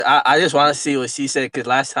I just want to see what she said because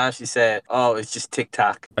last time she said, "Oh, it's just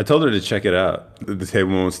TikTok." I told her to check it out. The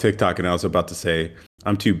table one was TikTok, and I was about to say,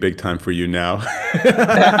 I'm too big time for you now.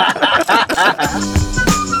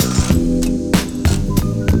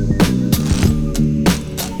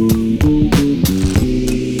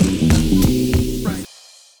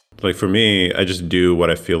 Like for me, I just do what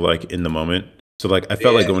I feel like in the moment. So like I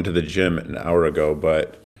felt like Yeah. going to the gym an hour ago,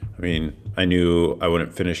 but I mean, I knew I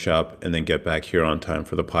wouldn't finish up and then get back here on time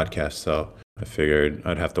for the podcast, so I figured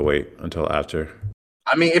I'd have to wait until after.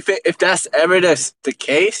 I mean, if that's ever the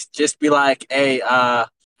case, just be like, "Hey,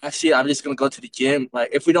 actually, I'm just gonna go to the gym. Like,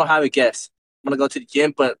 if we don't have a guest, I'm gonna go to the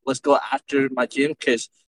gym, but let's go after my gym because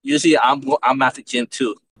usually I'm at the gym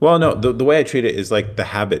too." Well, no, the way I treat it is like the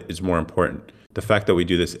habit is more important. The fact that we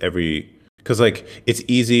do this every, because like it's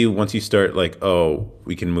easy once you start like, oh,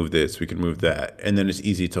 we can move this, we can move that, and then it's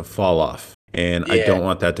easy to fall off. And I Yeah, don't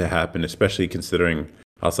want that to happen, especially considering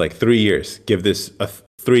I was like 3 years. Give this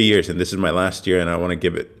 3 years, and this is my last year, and I want to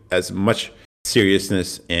give it as much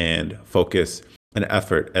seriousness and focus and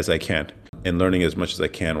effort as I can, and learning as much as I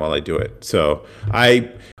can while I do it. So I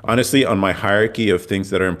honestly, on my hierarchy of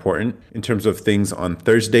things that are important, in terms of things on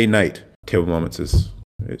Thursday night, table moments is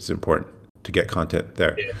it's important to get content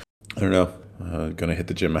there. yeah, I don't know. Gonna hit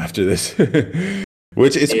the gym after this,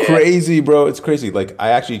 which is yeah. crazy, bro. It's crazy. Like I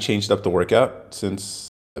actually changed up the workout since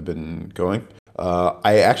I've been going.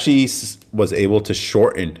 I actually was able to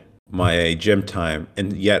shorten my gym time,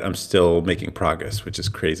 and yet I'm still making progress, which is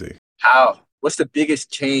crazy. How? What's the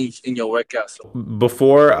biggest change in your workout? So,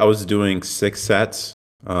 Before I was doing 6 sets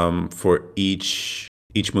for each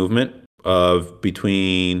movement of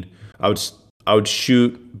between I would I would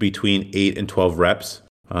shoot between 8 and 12 reps,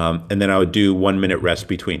 and then I would do 1 minute rest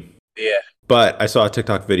between. yeah, But I saw a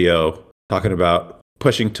TikTok video talking about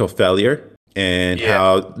pushing till failure and yeah,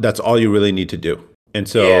 how that's all you really need to do. And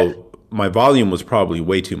yeah, so my volume was probably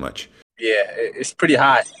way too much. yeah. It's pretty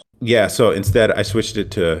high. Yeah, so instead I switched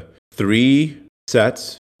it to 3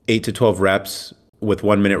 sets, 8 to 12 reps with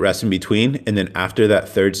 1 minute rest in between. And then after that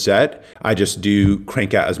third set, I just do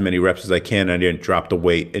crank out as many reps as I can. I didn't drop the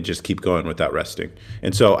weight and just keep going without resting.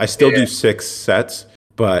 And so I still Yeah, do 6 sets,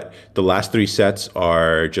 but the last 3 sets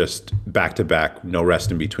are just back to back, no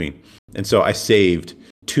rest in between. And so I saved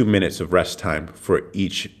 2 minutes of rest time for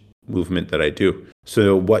each movement that I do.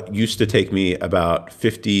 So what used to take me about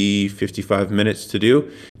 50, 55 minutes to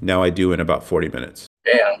do, now I do in about 40 minutes.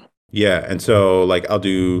 damn. Yeah, and so like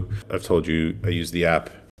I've told you I use the app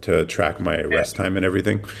to track my Yeah, rest time and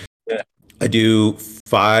everything. yeah, I do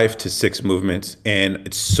 5 to 6 movements, and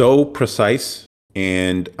it's so precise,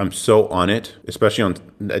 and I'm so on it, especially on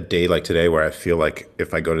a day like today where I feel like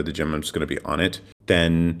if I go to the gym I'm just going to be on it,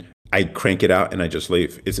 then I crank it out and I just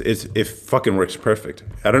leave. It fucking works perfect.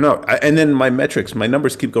 I don't know. And then my metrics, my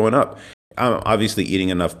numbers keep going up. I'm obviously eating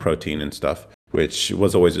enough protein and stuff, which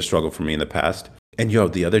was always a struggle for me in the past. And yo,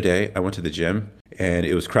 the other day I went to the gym and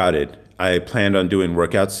it was crowded. I planned on doing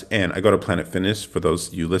workouts, and I go to Planet Fitness for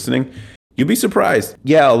those you listening. You'd be surprised.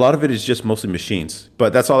 Yeah, a lot of it is just mostly machines,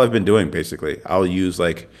 but that's all I've been doing basically. I'll use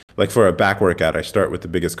like for a back workout, I start with the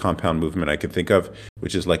biggest compound movement I can think of,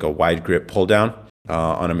 which is like a wide grip pull down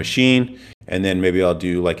on a machine, and then maybe I'll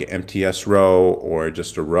do like an MTS row or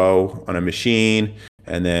just a row on a machine,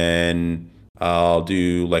 and then I'll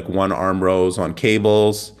do like one arm rows on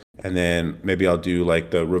cables, and then maybe I'll do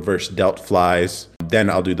like the reverse delt flies. Then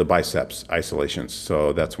I'll do the biceps isolations.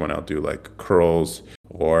 So that's when I'll do like curls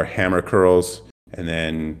or hammer curls, and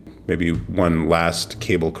then maybe one last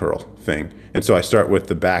cable curl thing. And so I start with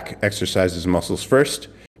the back exercises muscles first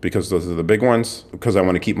because those are the big ones, because I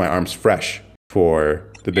want to keep my arms fresh for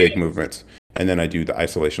the big movements. And then I do the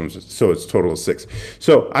isolations. So it's total of 6.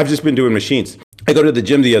 So I've just been doing machines. I go to the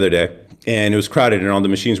gym the other day and it was crowded and all the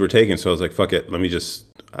machines were taken. So I was like, fuck it. Let me just,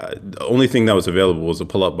 the only thing that was available was a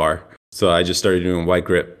pull up bar. So I just started doing wide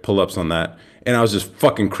grip pull ups on that. And I was just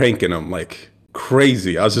fucking cranking them like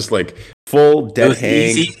crazy. I was just like full it dead was hang.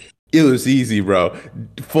 easy. It was easy, bro.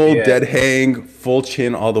 Full Yeah. dead hang, full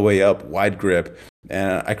chin all the way up, wide grip.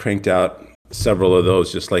 And I cranked out several of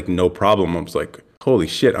those just like no problem. I was like, holy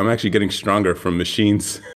shit, I'm actually getting stronger from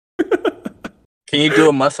machines. Can you do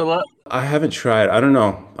a muscle up? I haven't tried. I don't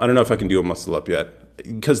know. I don't know if I can do a muscle up yet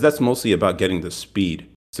because that's mostly about getting the speed.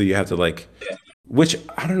 So you have to like, Yeah, which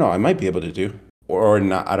I don't know, I might be able to do or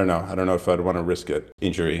not. I don't know. I don't know if I'd want to risk it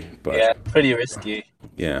injury, but yeah, pretty risky,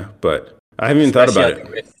 yeah, but I haven't even thought especially about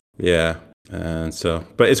on the it. wrist. Yeah. And so,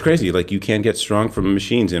 but it's crazy. Like you can get strong from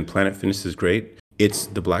machines, and Planet Fitness is great. It's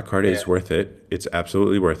the black card Yeah, is worth it. It's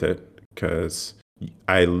absolutely worth it because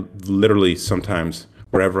I literally sometimes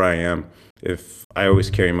wherever I am, if I always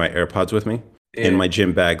carry my AirPods with me, And Yeah. my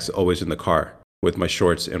gym bag's always in the car with my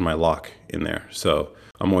shorts and my lock in there. So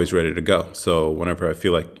I'm always ready to go. So whenever I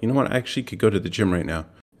feel like, you know what, I actually could go to the gym right now,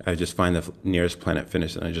 I just find the nearest Planet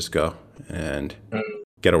Fitness and I just go and Mm.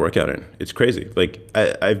 get a workout in. It's crazy. Like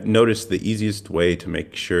I've noticed the easiest way to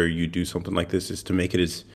make sure you do something like this is to make it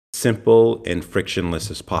as simple and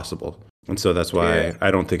frictionless as possible. And so that's Yeah. why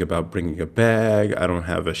I don't think about bringing a bag. I don't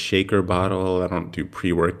have a shaker bottle. I don't do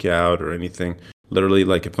pre-workout or anything. Literally,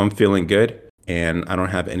 like if I'm feeling good and I don't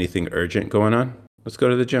have anything urgent going on, let's go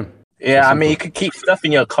to the gym. It's that Yeah, I mean, you simple. could keep stuff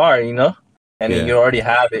in your car, and then Yeah. you already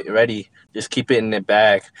have it ready. Just keep it in the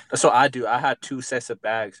bag. That's what I do. I had two sets of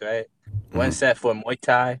bags, right? One Hmm. set for Muay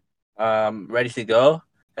Thai, ready to go,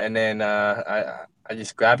 and then I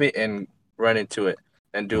just grab it and run into it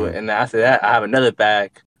and do it. Hmm. And after that, I have another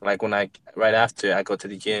bag. Like when I right after I go to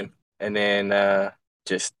the gym, and then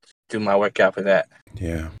just do my workout for that.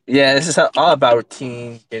 Yeah. Yeah, this is all about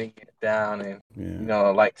routine, getting it down, and Yeah.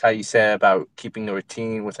 like how you said about keeping the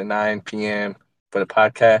routine with the 9 p.m. for the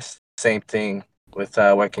podcast. Same thing with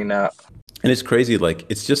working out. And it's crazy. Like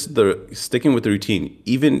it's just the sticking with the routine.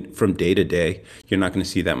 Even from day to day, you're not going to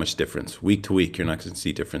see that much difference. Week to week, you're not going to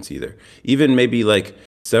see difference either. Even maybe like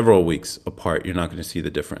several weeks apart, you're not going to see the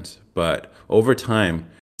difference. But over time,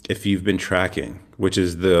 if you've been tracking, which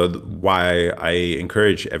is the why I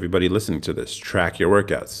encourage everybody listening to this, track your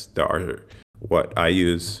workouts. There are what I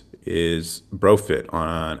use is BroFit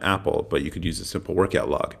on Apple, but you could use a simple workout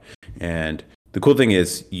log. And the cool thing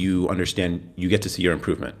is you understand, you get to see your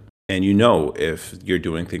improvement and you know if you're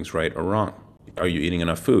doing things right or wrong. Are you eating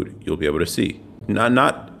enough food? You'll be able to see.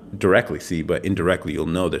 Not directly see, but indirectly you'll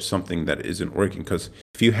know there's something that isn't working because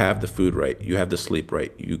if you have the food right, you have the sleep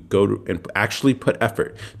right, you go to and actually put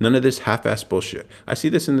effort. None of this half-ass bullshit. I see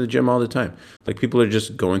this in the gym all the time. Like people are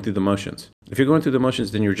just going through the motions. If you're going through the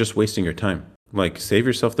motions, then you're just wasting your time. Like save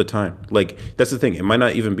yourself the time. Like that's the thing. It might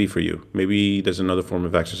not even be for you. Maybe there's another form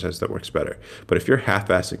of exercise that works better. But if you're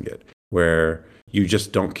half-assing it, where you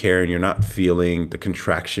just don't care and you're not feeling the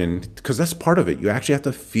contraction, because that's part of it. You actually have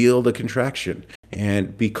to feel the contraction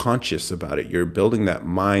and be conscious about it. You're building that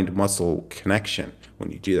mind muscle connection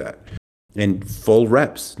when you do that. And full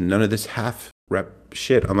reps, none of this half rep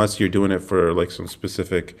shit, unless you're doing it for like some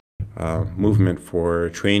specific movement for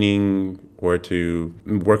training or to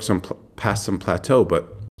work past some plateau,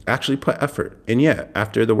 but actually put effort. And yeah,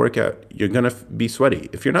 after the workout, you're going to be sweaty.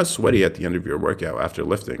 If you're not sweaty at the end of your workout after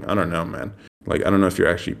lifting, I don't know, man. Like, I don't know if you're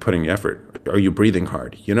actually putting effort. Are you breathing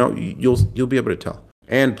hard? You know, you'll be able to tell.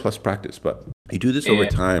 And plus practice, but you do this over Yeah,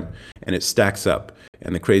 time and it stacks up.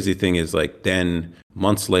 And the crazy thing is like then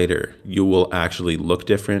months later, you will actually look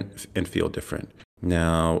different and feel different.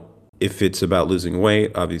 Now, if it's about losing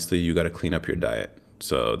weight, obviously you got to clean up your diet.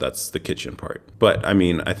 So that's the kitchen part. But I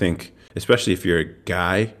mean, I think especially if you're a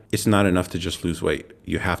guy, it's not enough to just lose weight.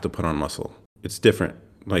 You have to put on muscle. It's different.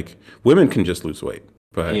 Like women can just lose weight,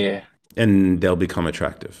 but yeah, and they'll become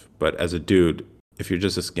attractive. But as a dude, if you're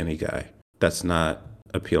just a skinny guy, that's not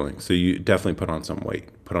appealing. So you definitely put on some weight,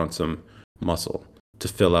 put on some muscle to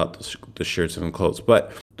fill out the shirts and clothes.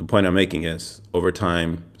 But the point I'm making is over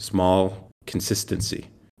time, small consistency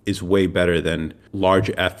is way better than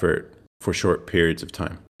large effort for short periods of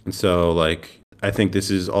time. And so like I think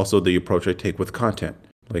this is also the approach I take with content,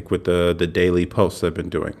 like with the daily posts I've been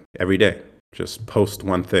doing every day. Just post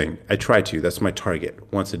one thing. I try to. That's my target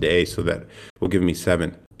once a day, so that will give me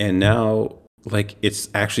 7. And now, like, it's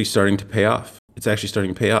actually starting to pay off. It's actually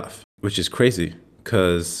starting to pay off, which is crazy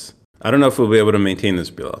because I don't know if we'll be able to maintain this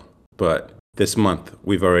below, but this month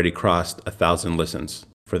we've already crossed 1,000 listens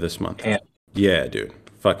for this month. yeah, Yeah, dude,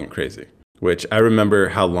 fucking crazy. Which I remember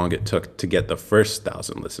how long it took to get the first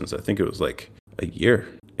 1,000 listens. I think it was like a year,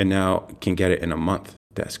 and now can get it in a month.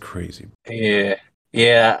 That's crazy. yeah,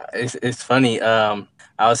 yeah. It's funny. I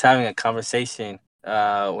was having a conversation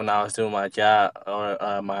when I was doing my job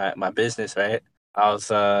or my business, right? I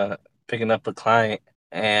was picking up a client,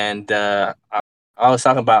 and I was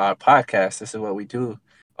talking about our podcast. This is what we do.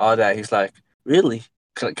 All that. He's like, really?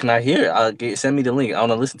 Can I hear it? Send me the link. I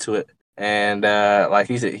want to listen to it. And like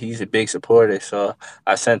he's a big supporter. So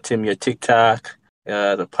I sent him your TikTok,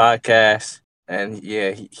 the podcast, and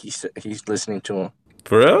yeah, he's listening to him.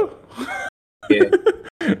 For real? Yeah,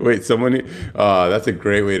 Wait, someone. That's a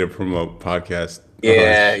great way to promote podcast. Oh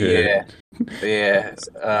yeah, yeah, shit.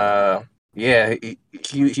 yeah. Yeah.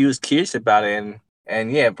 He was curious about it,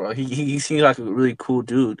 and yeah, bro, he seems like a really cool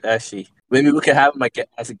dude. Actually, maybe we could have him like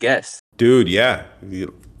as a guest. Dude, yeah.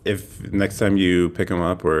 If next time you pick him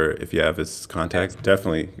up or if you have his contact,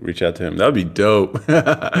 definitely reach out to him. That would be dope.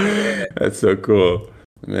 Yeah, That's so cool.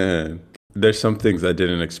 Man, there's some things I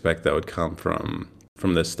didn't expect that would come from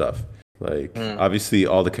this stuff. Like, Mm. obviously,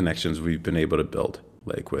 all the connections we've been able to build,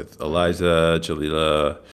 like with Eliza,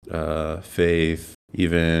 Jalila, Faith,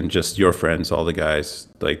 even just your friends, all the guys,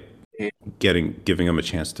 like Yeah. giving them a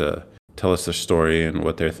chance to tell us their story and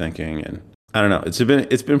what they're thinking. And I don't know, it's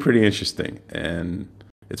been pretty interesting, and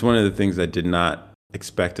it's one of the things I did not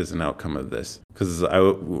expect as an outcome of this, because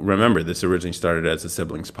remember this originally started as a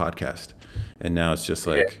siblings podcast, and now it's just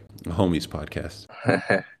like a homies podcast.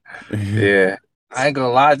 Yeah. Yeah. I ain't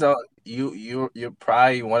gonna lie though, you're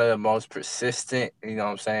probably one of the most persistent, you know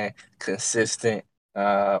what I'm saying, consistent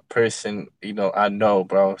person, I know,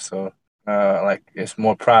 bro. So like it's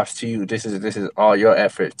more props to you. This is all your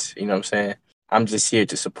efforts, you know what I'm saying? I'm just here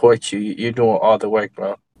to support you. You're doing all the work,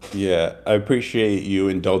 bro. Yeah, I appreciate you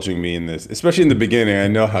indulging me in this, especially in the beginning. I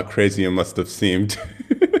know how crazy it must have seemed.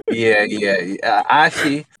 Yeah, yeah, yeah.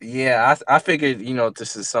 Actually, yeah, I figured,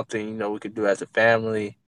 this is something, we could do as a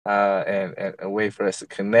family, and a way for us to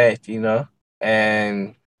connect,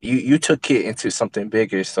 and you took it into something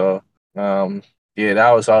bigger. So, yeah,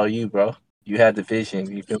 that was all you, bro. You had the vision.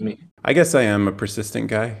 You feel me? I guess I am a persistent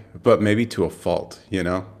guy, but maybe to a fault, you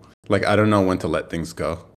know? Like, I don't know when to let things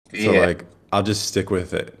go. So, Yeah. like, I'll just stick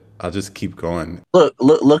with it. I'll just keep going.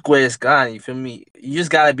 Look where it's gone. You feel me? You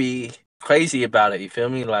just gotta be crazy about it. You feel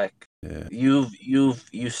me? Like Yeah.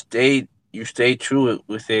 you stayed true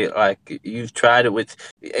with it. Like you've tried it with,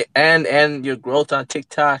 and your growth on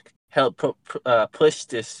TikTok helped push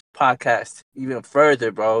this podcast even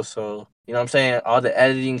further, bro. So you know what I'm saying. All the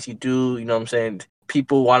editings you do, you know what I'm saying.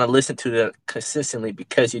 People want to listen to that consistently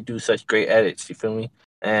because you do such great edits. You feel me?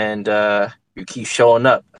 And you keep showing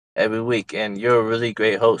up every week, and you're a really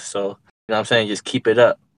great host. So you know what I'm saying. Just keep it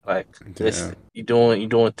up. Like this, Yeah. you're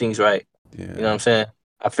doing things right. You know what Yeah. I'm saying?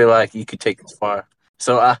 I feel like you could take it far.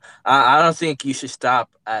 So I don't think you should stop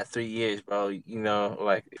at 3 years, bro.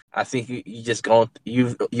 Like I think you just going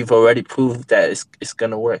you've already proved that it's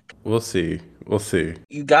gonna work. We'll see. We'll see.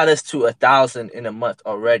 You got us to 1,000 in a month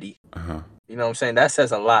already. Uh-huh. You know what I'm saying? That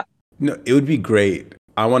says a lot. No, it would be great.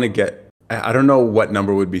 I want to get, I don't know what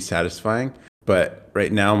number would be satisfying, but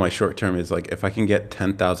right now my short term is like if I can get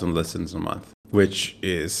 10,000 listens a month, which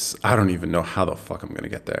is, I don't even know how the fuck I'm going to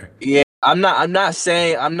get there. Yeah, I'm not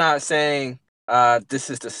saying this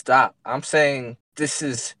is the stop. I'm saying this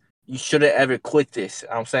is you shouldn't ever quit this.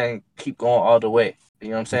 I'm saying keep going all the way. You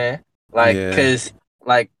know what I'm saying? Like Yeah. cuz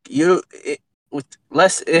like with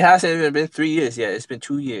less it hasn't even been 3 years yet. It's been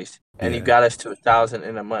 2 years and you Yeah. got us to 1,000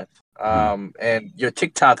 in a month. Mhm. And your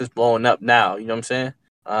TikTok is blowing up now, you know what I'm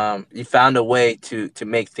saying? You found a way to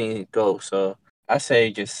make things go. So I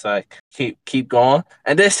say just like keep going.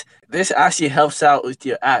 And this actually helps out with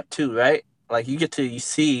your app too, right? Like you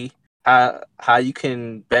see how you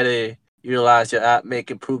can better utilize your app, make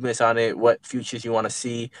improvements on it, what features you want to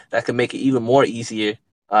see that can make it even more easier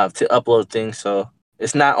to upload things. So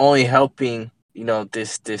it's not only helping,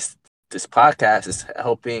 this podcast is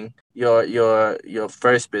helping your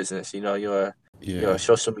first business, your Yeah.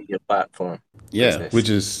 social media platform Yeah, business. which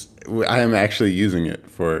is I am actually using it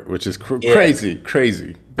for, which is Yeah,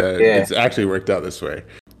 crazy that yeah. it's actually worked out this way.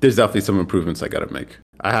 There's definitely some improvements I got to make.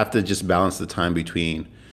 I have to just balance the time between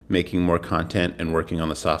making more content and working on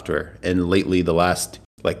the software. And lately, the last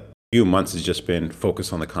like few months has just been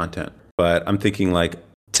focused on the content. But I'm thinking like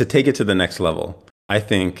to take it to the next level, I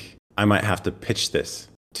think I might have to pitch this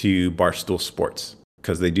to Barstool Sports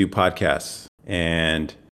because they do podcasts.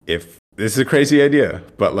 And if this is a crazy idea,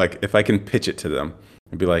 but like if I can pitch it to them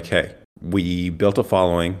and be like, hey, we built a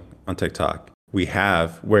following on TikTok.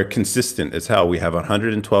 We're consistent as hell. We have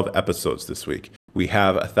 112 episodes this week. We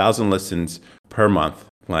have 1,000 listens per month.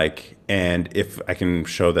 Like, and if I can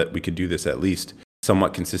show that we could do this at least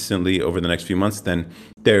somewhat consistently over the next few months, then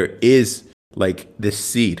there is like this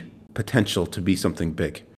seed potential to be something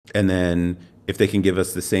big. And then if they can give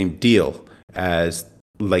us the same deal as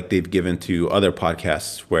like they've given to other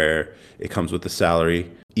podcasts where it comes with the salary,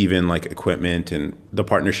 even like equipment and the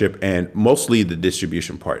partnership and mostly the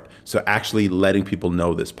distribution part. So actually letting people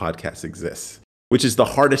know this podcast exists, which is the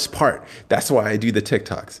hardest part. That's why I do the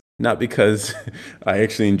TikToks. Not because I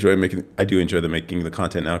actually I do enjoy making the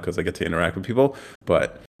content now because I get to interact with people,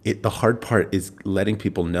 but the hard part is letting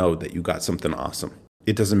people know that you got something awesome.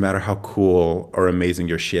 It doesn't matter how cool or amazing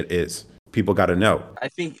your shit is. People got to know. I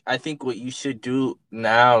think what you should do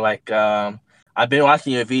now, like I've been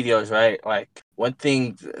watching your videos, right? Like one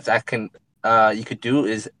thing that you could do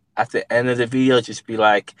is at the end of the video just be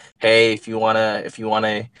like, hey, if you wanna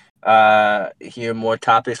hear more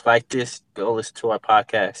topics like this, go listen to our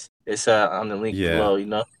podcast. It's on the link Yeah.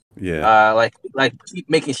 below. Yeah. Like keep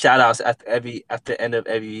making shout outs at the end of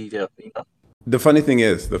every video. The funny thing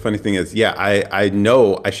is, yeah, I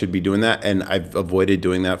know I should be doing that, and I've avoided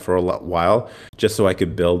doing that for a while, just so I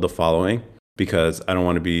could build the following, because I don't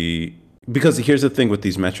want to be. Because here's the thing with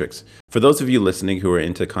these metrics. For those of you listening who are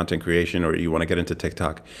into content creation or you want to get into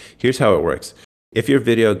TikTok, here's how it works. If your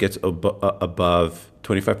video gets above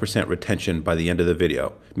 25% retention by the end of the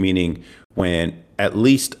video, meaning when at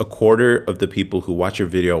least a quarter of the people who watch your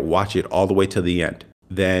video watch it all the way to the end,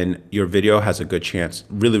 then your video has a good chance,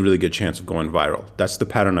 really, really good chance of going viral. That's the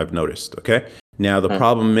pattern I've noticed, okay? Now, the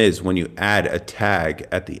problem is when you add a tag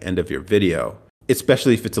at the end of your video,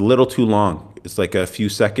 especially if it's a little too long, it's like a few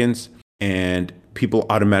seconds, and people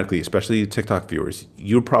automatically, especially TikTok viewers,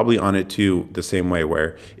 you're probably on it too the same way,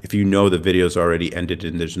 where if you know the video's already ended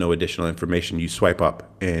and there's no additional information, you swipe up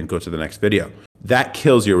and go to the next video. That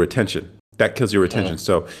kills your retention.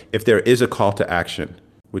 So if there is a call to action,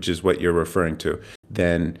 which is what you're referring to,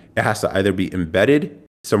 then it has to either be embedded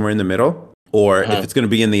somewhere in the middle, or if it's going to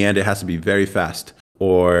be in the end, it has to be very fast,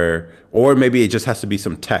 or maybe it just has to be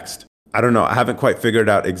some text. I don't know. I haven't quite figured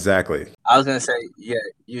out exactly. I was gonna say, yeah,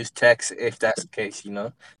 use text if that's the case.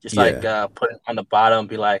 Just like put it on the bottom,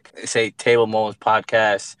 be like, say Table Mo's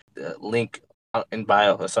podcast link in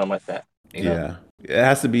bio or something like that. Yeah, it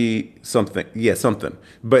has to be something. Yeah, something.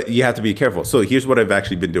 But you have to be careful. So here's what I've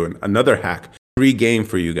actually been doing. Another hack, free game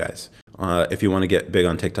for you guys. If you want to get big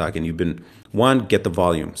on TikTok and get the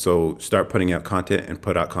volume. So start putting out content and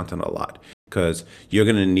put out content a lot, because you're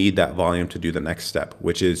going to need that volume to do the next step,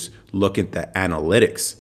 which is look at the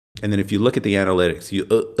analytics. And then if you look at the analytics,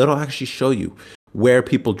 it'll actually show you where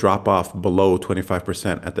people drop off below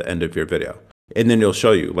 25% at the end of your video. And then it'll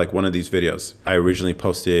show you, like one of these videos I originally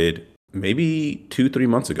posted maybe 2-3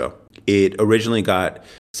 months ago. It originally got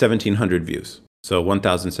 1,700 views. So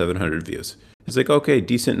 1,700 views. It's like, okay,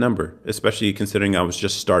 decent number, especially considering I was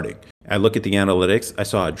just starting. I look at the analytics, I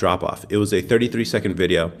saw a drop off. It was a 33-second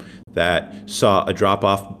video that saw a drop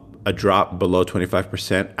below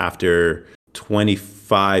 25% after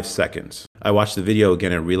 25 seconds. I watched the video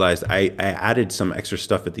again and realized I added some extra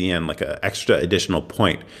stuff at the end, like an extra additional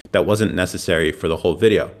point that wasn't necessary for the whole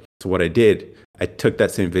video. So what I did, I took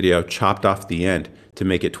that same video, chopped off the end to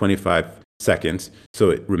make it 25 seconds,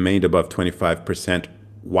 so it remained above 25%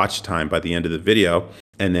 watch time by the end of the video,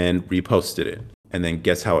 and then reposted it. And then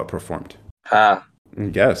guess how it performed?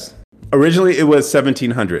 Guess. Originally it was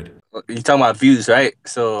 1,700. You're talking about views, right?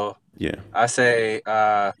 So yeah, I say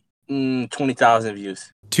 20,000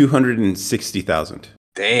 views. 260,000.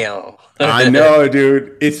 Damn. I know,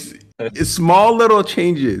 dude. It's small little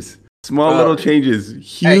changes.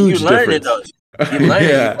 Huge hey, you difference. learned it though. You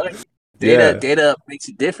learned it. Data makes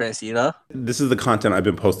a difference, This is the content I've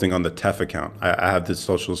been posting on the TEF account. I have the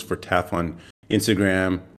socials for TEF on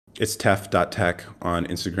Instagram. It's tef.tech on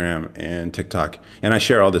Instagram and TikTok. And I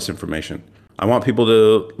share all this information. I want people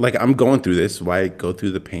to, I'm going through this. Why go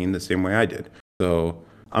through the pain the same way I did? So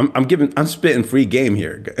I'm spitting free game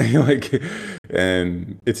here.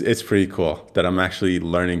 And it's pretty cool that I'm actually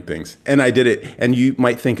learning things. And I did it. And you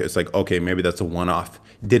might think it's like, okay, maybe that's a one-off.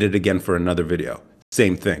 Did it again for another video.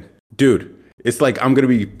 Same thing. Dude, it's like I'm going to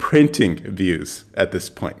be printing views at this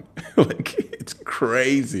point. It's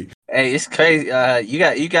crazy. Hey, it's crazy.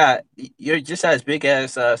 You're just as big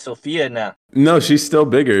as Sophia now. No, she's still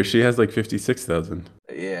bigger. She has like 56,000.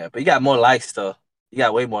 Yeah, but you got more likes though. You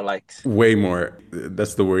got way more likes. Way more.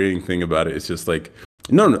 That's the worrying thing about it. It's just like,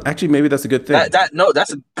 no, actually, maybe that's a good thing.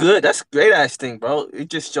 That's a great ass thing, bro. It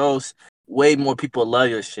just shows way more people love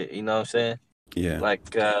your shit. You know what I'm saying? Yeah.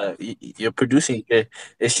 You're producing it.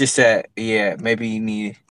 It's just that, maybe you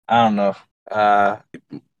need, I don't know,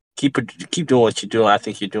 keep doing what you're doing. I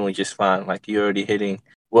think you're doing just fine. Like, you're already hitting,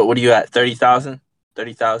 what are you at, 30,000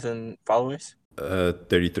 followers?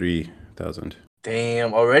 33,000.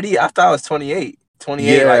 Damn, already? I thought it was 28.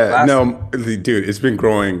 Yeah, no, dude, it's been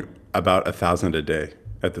growing about 1,000 a day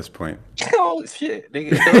at this point. Oh shit,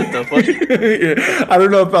 nigga! What the fuck? Yeah, I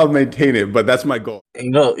don't know if I'll maintain it, but that's my goal.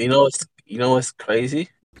 You know what's crazy?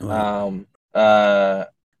 Like a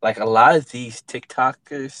lot of these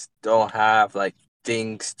TikTokers don't have like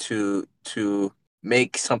things to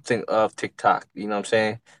make something of TikTok. You know what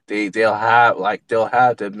I'm saying? They'll have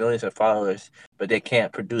the millions of followers, but they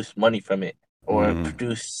can't produce money from it or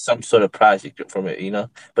produce some sort of project from it,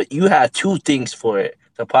 But you have two things for it: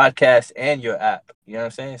 the podcast and your app. You know what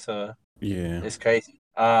I'm saying? So yeah, it's crazy.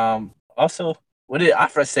 Also, what did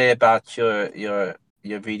Afra say about your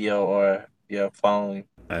video or your following?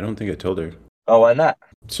 I don't think I told her. Oh, why not?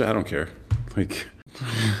 So I don't care.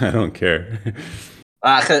 I don't care.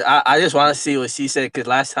 Cause I just want to see what she said. Cause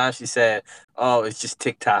last time she said, "Oh, it's just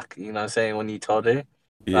TikTok." You know what I'm saying? When you told her,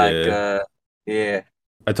 yeah. yeah.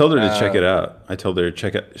 I told her to check it out. I told her to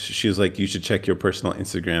check it. She was like, "You should check your personal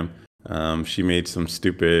Instagram." She made some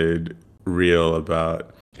stupid reel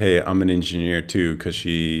about, "Hey, I'm an engineer too," because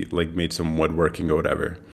she like made some woodworking or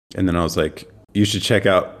whatever. And then I was like, "You should check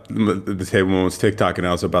out the Table Moments TikTok." And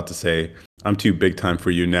I was about to say, "I'm too big time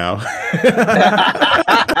for you now."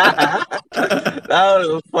 That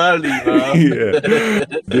was funny, Yeah,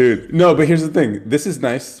 bro. dude. No, but here's the thing. This is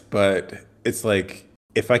nice, but it's like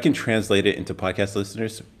if I can translate it into podcast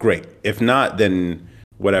listeners, great. If not, then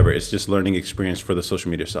whatever. It's just learning experience for the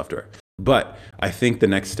social media software. But I think the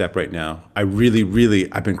next step right now, I really,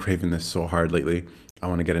 really, I've been craving this so hard lately. I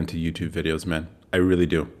want to get into YouTube videos, man. I really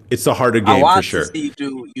do. It's a harder I game for want to sure. see you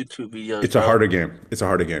do YouTube videos, It's a bro. harder game. It's a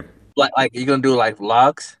harder game. Like you gonna do like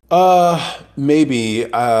vlogs,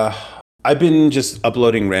 Maybe. I've been just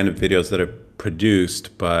uploading random videos that are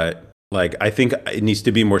produced, but like I think it needs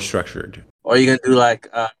to be more structured. or you gonna do like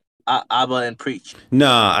Abba and preach?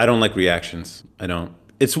 Nah, I don't like reactions. I don't.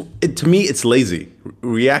 To me, it's lazy.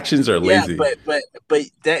 Reactions are Yeah, lazy. but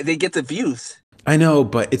they get the views. I know,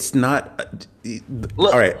 but it's not. All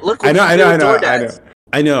Look right. look I what know. you I did know. I with know. I know. DoorDash.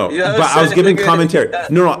 I know. You know what But I'm I was saying? giving Look at commentary.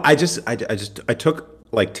 it. No, no. I took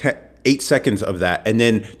like 8 seconds of that, and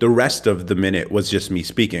then the rest of the minute was just me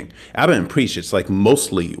speaking. Abba and Preach, it's like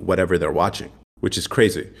mostly whatever they're watching, which is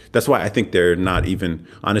crazy. That's why I think they're not even.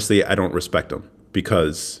 Honestly, I don't respect them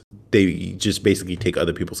because they just basically take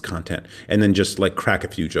other people's content and then just like crack a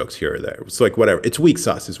few jokes here or there. It's like whatever. It's weak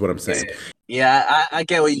sauce, is what I'm saying. Yeah, I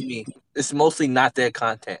get what you mean. It's mostly not their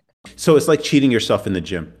content. So it's like cheating yourself in the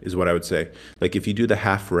gym, is what I would say. Like if you do the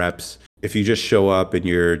half reps, if you just show up and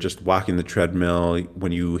you're just walking the treadmill,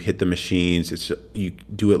 when you hit the machines, it's you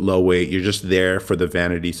do it low weight. You're just there for the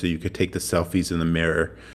vanity, so you could take the selfies in the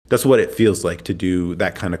mirror. That's what it feels like to do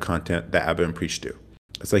that kind of content that Abba and Preach do.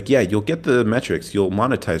 It's like, yeah, you'll get the metrics, you'll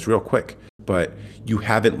monetize real quick, but you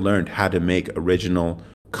haven't learned how to make original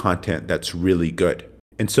content that's really good.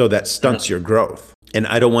 And so that stunts your growth. And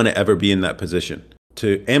I don't want to ever be in that position.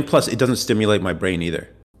 And plus it doesn't stimulate my brain either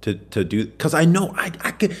to do, because I know I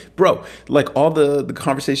could, bro, like all the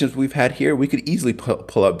conversations we've had here, we could easily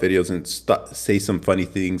pull up videos and say some funny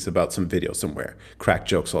things about some video somewhere, crack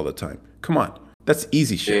jokes all the time. Come on. That's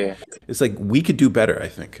easy shit. Yeah. It's like we could do better, I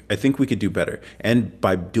think. I think we could do better. And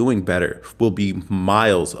by doing better, we'll be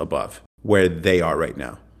miles above where they are right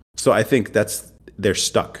now. So I think they're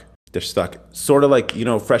stuck. They're stuck. Sort of like,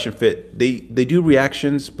 Fresh and Fit. They do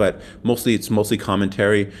reactions, but it's mostly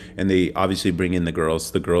commentary, and they obviously bring in the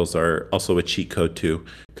girls. The girls are also a cheat code too,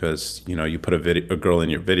 because you put a girl in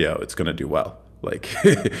your video, it's gonna do well. Like,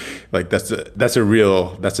 like that's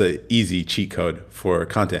a easy cheat code for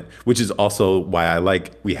content, which is also why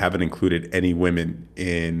we haven't included any women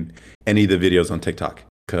in any of the videos on TikTok,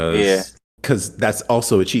 Yeah. because that's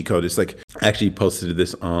also a cheat code. It's like I actually posted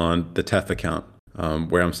this on the TEF account,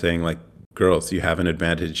 where I'm saying like, girls, you have an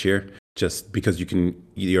advantage here. Just because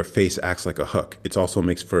your face acts like a hook. It also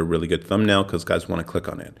makes for a really good thumbnail because guys want to click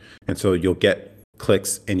on it, and so you'll get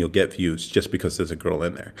clicks and you'll get views just because there's a girl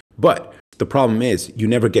in there. But the problem is you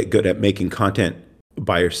never get good at making content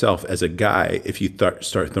by yourself as a guy if you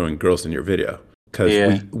start throwing girls in your video, because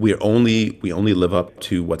Yeah. we only live up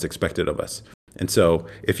to what's expected of us. And so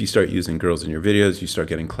if you start using girls in your videos, you start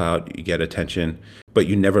getting clout, you get attention, but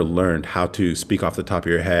you never learned how to speak off the top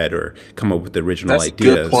of your head or come up with original That's a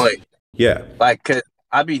ideas. good point. Yeah. Like, 'cause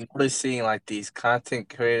I be noticing like these content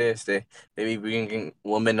creators, they be bringing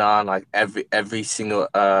women on like every single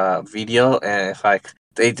video, and it's like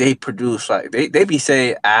they produce like they be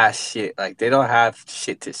saying ass shit, like they don't have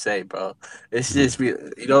shit to say, bro. It's just you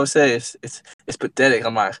know what I'm saying? It's pathetic.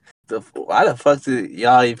 I'm like, why the fuck do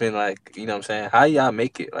y'all even like, you know what I'm saying? How y'all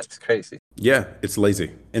make it? Like, it's crazy. Yeah, it's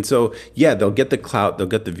lazy. And so, yeah, they'll get the clout, they'll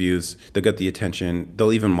get the views, they'll get the attention,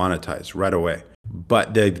 they'll even monetize right away.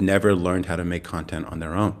 But they've never learned how to make content on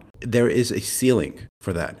their own. There is a ceiling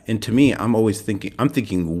for that. And to me, I'm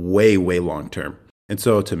thinking way, way long term. And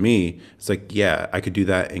so to me, it's like, yeah, I could do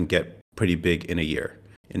that and get pretty big in a year.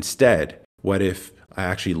 Instead, what if I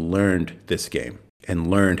actually learned this game and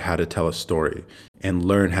learned how to tell a story and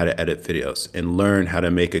learn how to edit videos and learn how to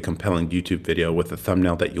make a compelling YouTube video with a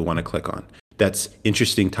thumbnail that you want to click on? That's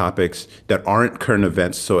interesting topics that aren't current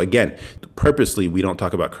events. So again, purposely, we don't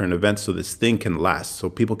talk about current events so this thing can last. So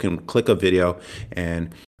people can click a video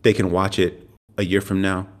and they can watch it a year from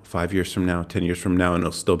now, 5 years from now, 10 years from now, and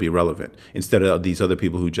it'll still be relevant. Instead of these other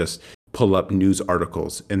people who just pull up news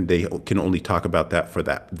articles and they can only talk about that for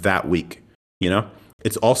that week,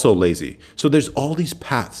 It's also lazy. So there's all these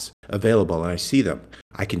paths available and I see them.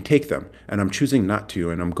 I can take them and I'm choosing not to.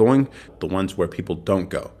 And I'm going the ones where people don't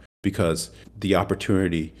go, because the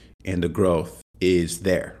opportunity and the growth is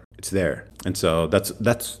there. It's there. And so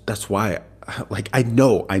that's why like I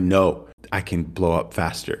know I can blow up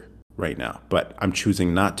faster right now, but I'm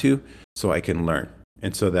choosing not to so I can learn.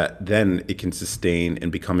 And so that then it can sustain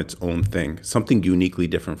and become its own thing, something uniquely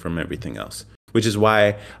different from everything else. Which is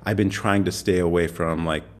why I've been trying to stay away from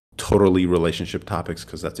like totally relationship topics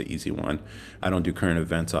because that's an easy one. I don't do current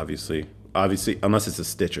events, obviously, unless it's a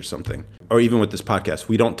stitch or something. Or even with this podcast,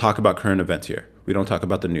 we don't talk about current events here. We don't talk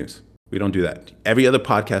about the news. We don't do that. Every other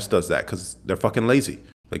podcast does that because they're fucking lazy.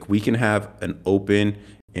 Like we can have an open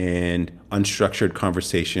and unstructured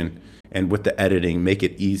conversation and with the editing, make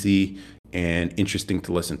it easy and interesting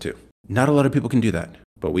to listen to. Not a lot of people can do that,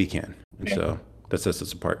 but we can. And so that sets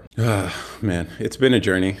us apart. Man, it's been a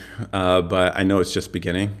journey, but I know it's just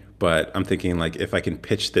beginning. But I'm thinking like if I can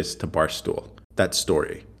pitch this to Barstool, that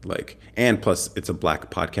story, like, and plus it's a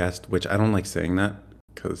black podcast, which I don't like saying that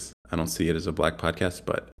because I don't see it as a black podcast,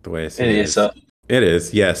 but the way I see it is, it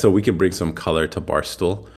is. Yeah, so we can bring some color to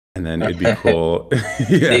Barstool, and then it'd be cool.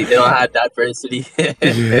 Yeah. They don't have diversity. Yeah,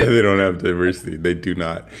 they don't have diversity. They do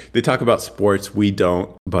not. They talk about sports. We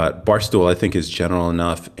don't. But Barstool, I think, is general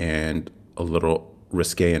enough and a little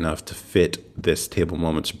risque enough to fit this Table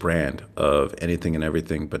Moments brand of anything and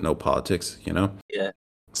everything, but no politics, you know? Yeah.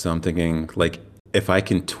 So I'm thinking, like, if I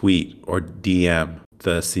can tweet or DM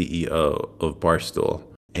the CEO of Barstool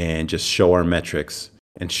and just show our metrics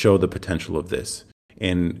and show the potential of this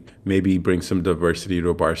and maybe bring some diversity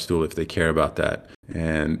to Barstool if they care about that.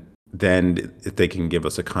 And then if they can give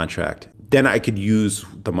us a contract, then I could use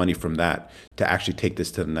the money from that to actually take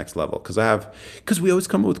this to the next level. Because we always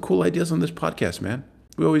come up with cool ideas on this podcast, man.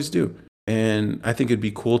 We always do. And I think it'd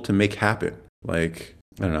be cool to make happen. Like,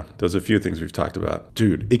 I don't know. There's a few things we've talked about.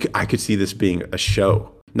 Dude, I could see this being a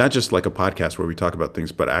show, not just like a podcast where we talk about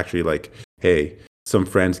things, but actually like, hey, some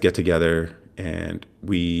friends get together and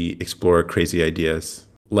we explore crazy ideas.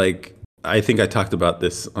 Like, I think I talked about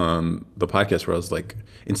this on the podcast where I was like,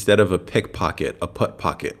 instead of a pickpocket, a put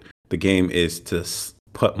pocket. The game is to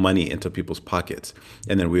put money into people's pockets.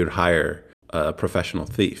 And then we would hire a professional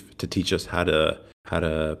thief to teach us how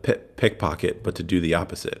to pickpocket, but to do the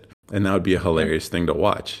opposite. And that would be a hilarious thing to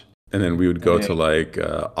watch. And then we would go to like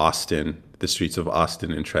Austin, the streets of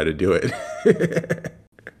Austin, and try to do it.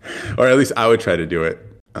 Or at least I would try to do it.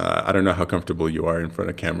 I don't know how comfortable you are in front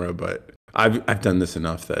of camera, but I've done this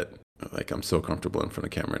enough that like I'm so comfortable in front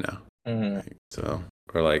of camera now. Mm-hmm. Like, so,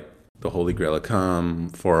 or like the Holy Grail of Come,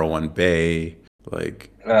 401 Bay, like,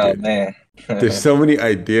 oh dude, man, there's so many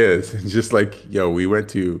ideas. It's just like, yo, we went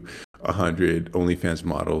to 100 OnlyFans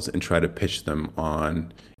models and try to pitch them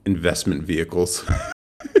on investment vehicles.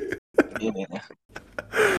 Yeah.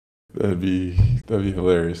 That'd be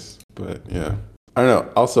hilarious. But yeah, I don't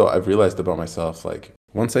know. Also, I've realized about myself, like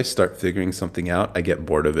once I start figuring something out, I get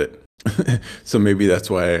bored of it. So maybe that's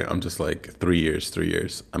why I'm just like 3 years.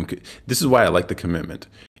 This is why I like the commitment.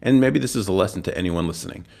 And maybe this is a lesson to anyone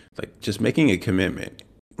listening. Like just making a commitment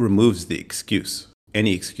removes the excuse,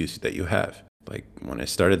 any excuse that you have. Like when I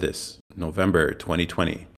started this November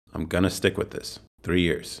 2020, I'm going to stick with this 3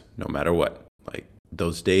 years, no matter what. Like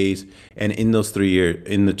those days. And in those 3 years,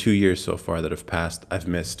 in the 2 years so far that have passed, I've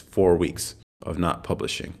missed 4 weeks of not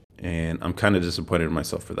publishing. And I'm kind of disappointed in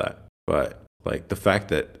myself for that. But like the fact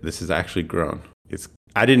that this has actually grown,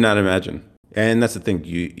 I did not imagine. And that's the thing.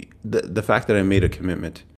 The fact that I made a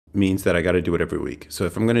commitment means that I got to do it every week. So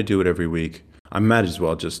if I'm going to do it every week, I might as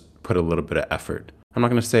well just put a little bit of effort. I'm not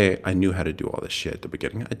going to say I knew how to do all this shit at the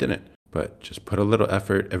beginning. I didn't. But just put a little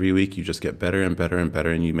effort every week. You just get better and better and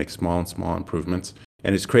better, and you make small and small improvements.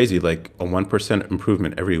 And it's crazy, like a 1%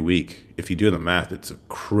 improvement every week. If you do the math, it's a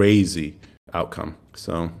crazy outcome.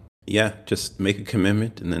 So yeah, just make a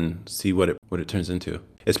commitment and then see what it turns into.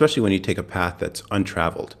 Especially when you take a path that's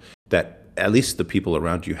untraveled, that at least the people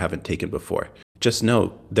around you haven't taken before. Just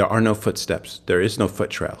know there are no footsteps. There is no foot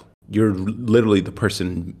trail. You're literally the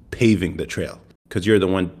person paving the trail because you're the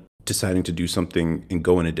one deciding to do something and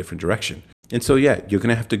go in a different direction. And so, yeah, you're going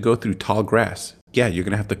to have to go through tall grass. Yeah, you're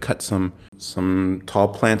going to have to cut some tall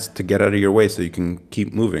plants to get out of your way so you can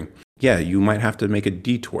keep moving. Yeah, you might have to make a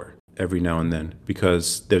detour every now and then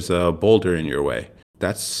because there's a boulder in your way.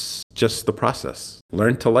 That's just the process.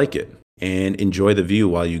 Learn to like it and enjoy the view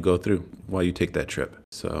while you take that trip.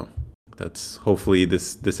 So that's hopefully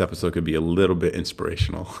this episode could be a little bit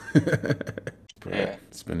inspirational. Yeah.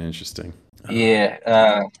 It's been interesting.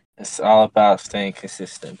 Yeah, it's all about staying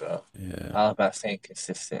consistent, bro. Yeah. All about staying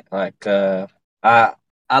consistent. Like I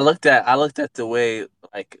looked at the way,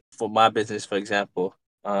 like for my business, for example,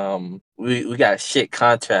 we got shit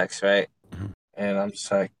contracts, right? Mm-hmm. And I'm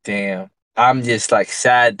just like, damn. I'm just like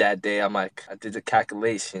sad that day. I'm like, I did the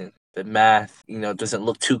calculation. the math, doesn't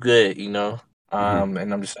look too good, Mhm.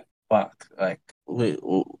 and I'm just like, fuck, like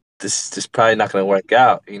this probably not gonna work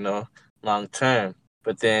out, long term.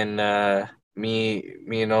 But then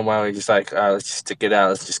me and Omar were just like, let's just stick it out.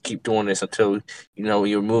 Let's just keep doing this until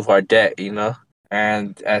we remove our debt,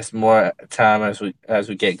 And as more time as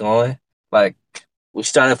we get going, like we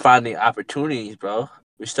started finding opportunities, bro.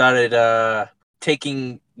 We started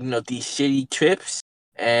taking these shitty trips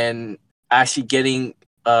and actually getting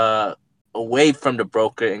uh away from the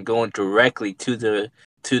broker and going directly to the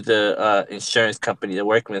insurance company, the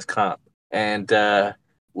workman's comp, and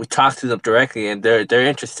we talked to them directly, and they're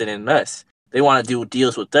interested in us. They want to do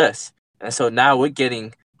deals with us, and so now we're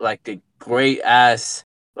getting like the great ass,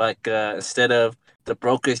 like instead of the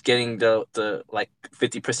brokers getting the like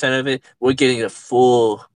 50% of it, we're getting the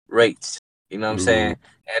full rates. You know what I'm Ooh. saying?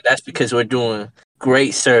 And that's because we're doing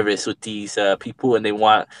great service with these people, and they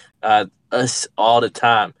want us all the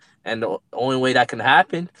time. And the only way that can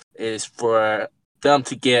happen is for them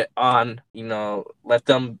to get on, let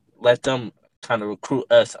them kind of recruit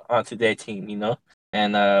us onto their team,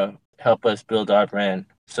 and help us build our brand.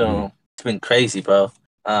 Mhm. So it's been crazy, bro.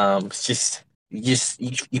 It's just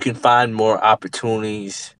you can find more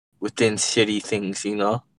opportunities within shitty things,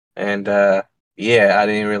 and yeah, I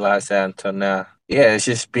didn't realize that until now. Yeah, it's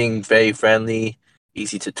just being very friendly,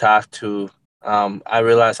 easy to talk to. I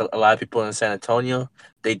realize a lot of people in San Antonio,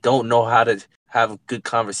 they don't know how to have a good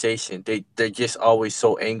conversation. They're just always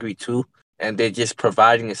so angry too, and they're just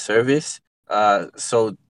providing a service.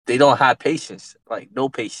 So they don't have patience, like no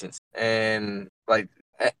patience, and like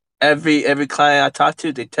e- every client I talk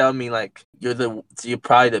to, they tell me like you're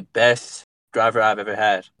probably the best driver I've ever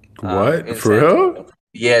had. What? In For San real? Antonio.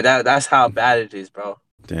 Yeah, that's how bad it is, bro.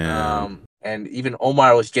 Damn. And even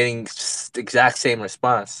Omar was getting the exact same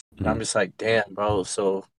response. And I'm Mhm. just like, damn, bro.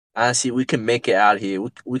 So honestly, we can make it out here.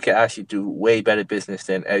 We can actually do way better business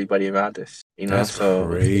than everybody around us. That's So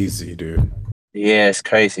crazy, dude. yeah, it's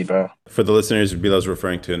crazy, bro. For the listeners, Bilal's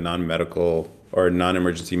referring to non-medical or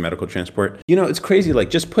non-emergency medical transport. It's crazy. Like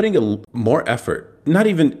just putting more effort. Not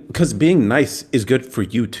even because being nice is good for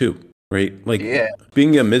you too, right? Like Yeah.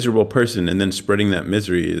 being a miserable person and then spreading that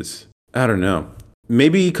misery is, I don't know.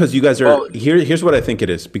 Maybe because you guys are Well, here. Here's what I think it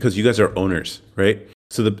is because you guys are owners, right?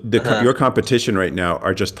 So uh your competition right now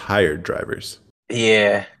are just hired drivers.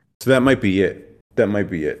 yeah, So that might be it. That might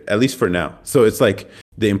be it, at least for now. So it's like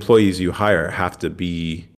the employees you hire have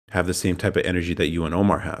the same type of energy that you and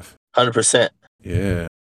Omar have. 100%. Yeah.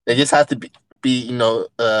 They just have to be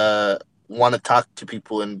want to talk to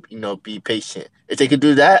people and be patient. If they can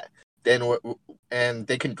do that, then and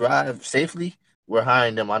they can drive safely. We're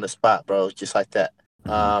hiring them on the spot, bro, just like that.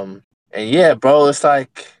 Mhm. And yeah, bro, it's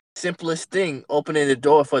like simplest thing: opening the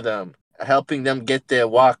door for them, helping them get their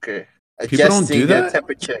walker, People don't do adjusting their that?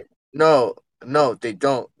 temperature. No, no, they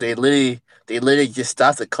don't. They literally just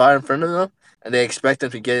stop the car in front of them, and they expect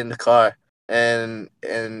them to get in the car and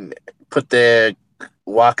put their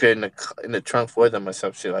walker in the trunk for them or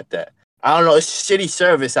some shit like that. I don't know. It's shitty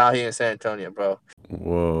service out here in San Antonio, bro.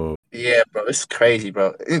 Whoa. Yeah, bro. It's crazy,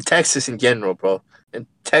 bro. In Texas in general, bro. In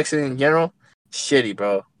Texas in general, shitty,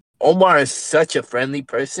 bro. Omar is such a friendly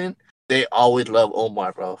person. They always love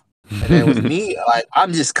Omar, bro. And then with me, like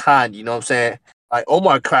I'm just kind, you know what I'm saying? Like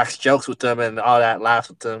Omar cracks jokes with them and all that, laughs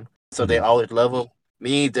with them, so they Mhm. always love him.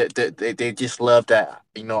 Me, they just love that.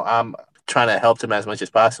 I'm trying to help them as much as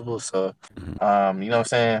possible. So, Mhm. you know what I'm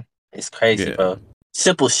saying? It's crazy, Yeah. bro.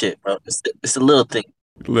 Simple shit, bro. It's a little thing.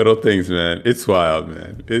 Little things, man. It's wild,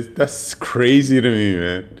 man. That's crazy to me,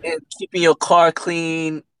 man. And keeping your car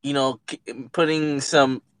clean, putting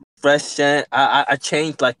some fresh scent. I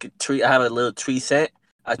changed like a tree. I have a little tree scent.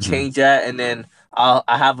 I Mhm. change that, and then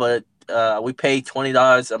I have a we pay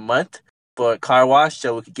 $20 a month for a car wash,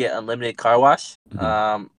 so we could get unlimited car wash.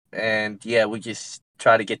 Mhm. And yeah, we just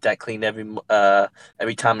try to get that clean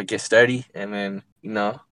every time it gets dirty, and then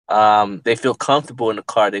they feel comfortable in the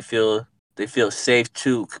car. They feel safe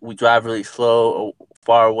too. We drive really slow or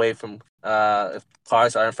far away from if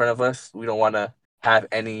cars are in front of us. We don't want to have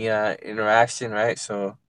any interaction, right?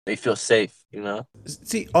 So they feel safe.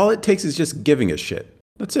 See, all it takes is just giving a shit.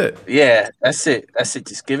 That's it. Yeah, that's it. That's it.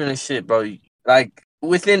 Just giving a shit, bro. Like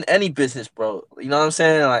within any business, bro. You know what I'm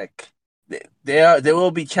saying? Like there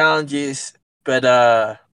will be challenges, but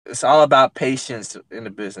it's all about patience in the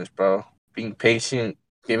business, bro. Being patient,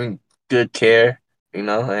 giving good care,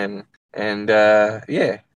 and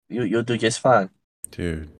yeah, you'll do just fine.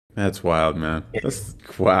 Dude, that's wild, man. That's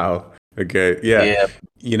wow. Okay. Yeah.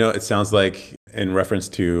 Yeah, It sounds like in reference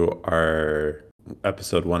to our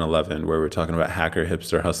episode 111, where we're talking about hacker,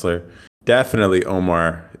 hipster, hustler, definitely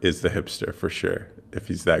Omar is the hipster for sure. if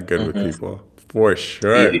he's that good with Hmm. people. For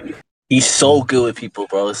sure. He, he's so good with people,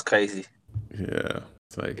 bro. It's crazy. Yeah.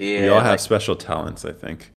 It's like we all Yeah, have like special talents, I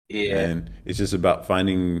think. yeah, And it's just about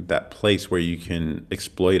finding that place where you can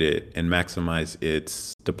exploit it and maximize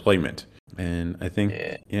its deployment. And I think,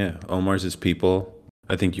 yeah. yeah, Omar's is people.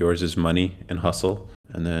 I think yours is money and hustle.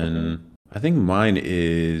 And Hmm. then I think mine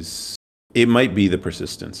is, it might be the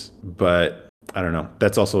persistence, but I don't know.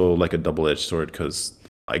 That's also like a double edged sword because,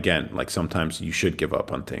 again, like sometimes you should give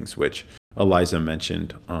up on things, which Eliza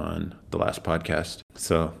mentioned on the last podcast.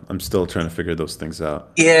 So I'm still trying to figure those things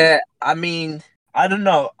out. Yeah, I mean, I don't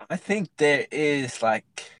know. I think there is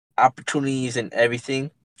like opportunities and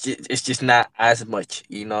everything. It's just not as much,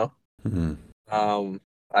 you know. Mhm. Um,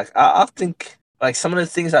 like I think like some of the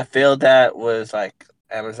things I failed at was like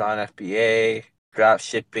Amazon FBA, drop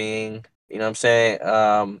shipping. You know what I'm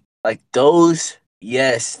saying? Like those,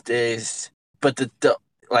 yes, there's, but the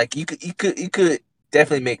like you could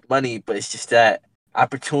definitely make money, but it's just that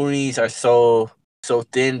opportunities are so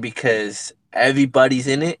thin because everybody's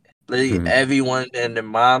in it. Literally Mhm. everyone and their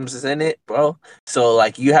moms is in it, bro. So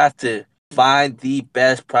like you have to find the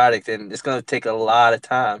best product, and it's gonna take a lot of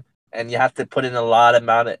time, and you have to put in a lot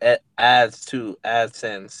amount of ads to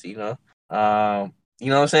AdSense. You know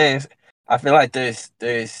what I'm saying? I feel like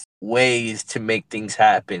there's ways to make things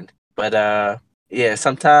happen, but yeah,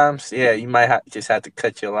 sometimes yeah you might just have to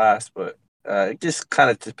cut your loss, but it just kind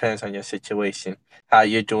of depends on your situation, how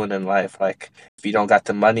you're doing in life. Like if you don't got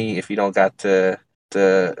the money, if you don't got the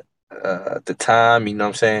the time, you know what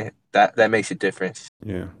I'm saying? That makes a difference.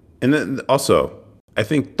 Yeah. And then also, I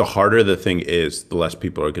think the harder the thing is, the less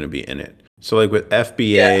people are going to be in it. So, like with Yeah,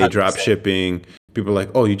 FBA, drop 100%. shipping, people are like,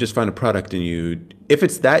 oh, you just find a product and if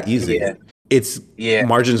it's that easy, Yeah, its yeah,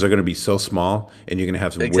 margins are going to be so small and you're going to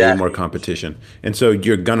have way more exactly. competition. And so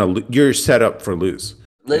you're set up for lose. Yeah.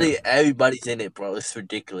 Literally everybody's in it, bro. It's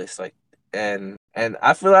ridiculous. Like, and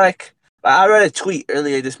I feel like I read a tweet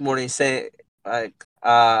earlier this morning saying like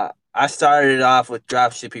I started off with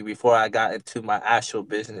drop shipping before I got into my actual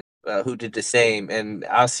business. Who did the same? And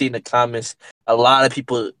I was seeing the comments. A lot of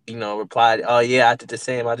people, replied, "Oh yeah, I did the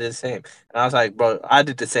same. I did the same." And I was like, "Bro, I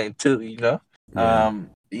did the same too." Yeah.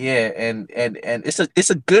 Yeah, and it's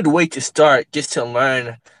a good way to start, just to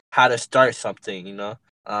learn how to start something.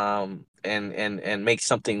 And make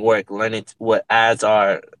something work, learning what ads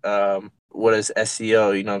are, what is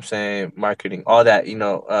SEO, you know what I'm saying, marketing, all that,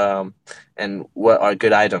 and what are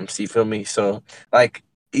good items, you feel me? So like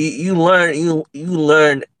you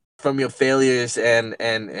learn from your failures,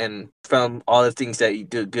 and from all the things that you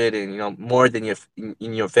do good, and more than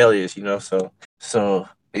in your failures, so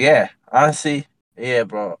yeah, honestly, yeah,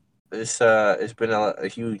 bro, it's been a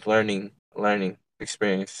huge learning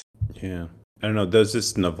experience. Yeah. I don't know. There's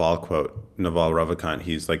this Naval quote, Naval Ravikant.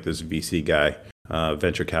 He's like this VC guy,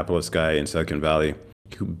 venture capitalist guy in Silicon Valley,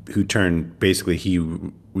 who turned basically he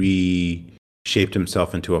reshaped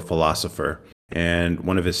himself into a philosopher. And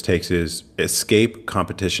one of his takes is escape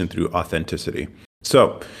competition through authenticity.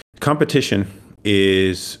 So competition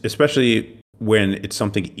is especially when it's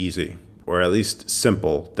something easy or at least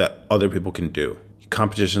simple that other people can do.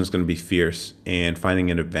 Competition is going to be fierce and finding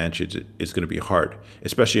an advantage is going to be hard,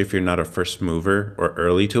 especially if you're not a first mover or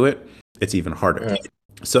early to it. It's even harder. Mm.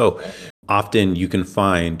 So often you can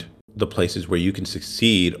find the places where you can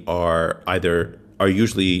succeed are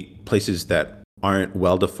usually places that aren't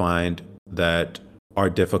well defined, that are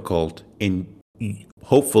difficult and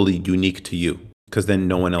hopefully unique to you, because then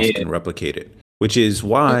no one else Yeah, can replicate it. Which is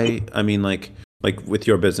why, I mean, like with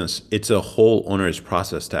your business, it's a whole owner's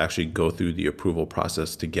process to actually go through the approval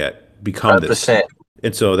process to become this. 100%.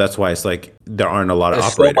 And so that's why it's like there aren't a lot of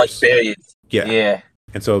There's so much operators. barriers. Yeah. Yeah.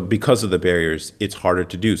 And so because of the barriers, it's harder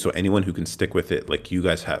to do. So anyone who can stick with it like you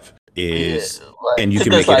guys have Yeah. is, Like, and you took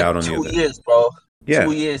can us make it like out on the two other. years, bro. Two Yeah.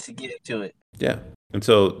 years to get into it. Yeah. And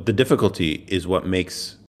so the difficulty is what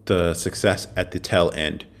makes the success at the tail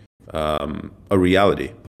end a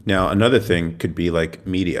reality. Now, another thing could be like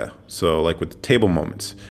media. So, like with the table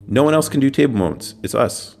moments, no one else can do table moments. It's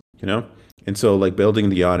us, you know? And so, like building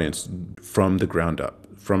the audience from the ground up,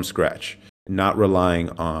 from scratch, not relying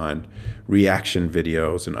on reaction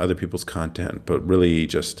videos and other people's content, but really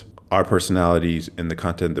just our personalities and the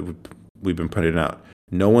content that we've been putting out.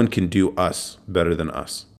 No one can do us better than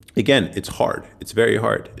us. Again, it's hard. It's very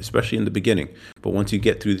hard, especially in the beginning. But once you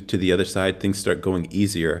get through to the other side, things start going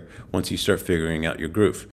easier once you start figuring out your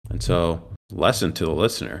groove. And so, lesson to the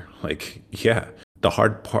listener, like, yeah, the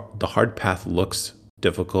hard path looks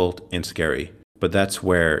difficult and scary, but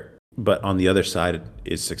on the other side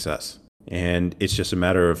is success. And it's just a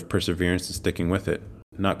matter of perseverance and sticking with it,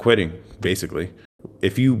 not quitting, basically.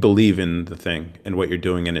 If you believe in the thing and what you're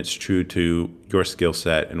doing and it's true to your skill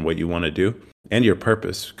set and what you want to do and your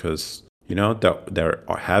purpose, because, there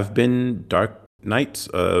have been dark nights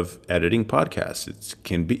of editing podcasts. It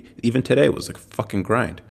can be, even today was a fucking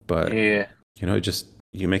grind. But, Yeah. just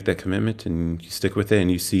you make that commitment and you stick with it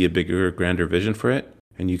and you see a bigger, grander vision for it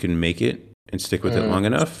and you can make it and stick with it long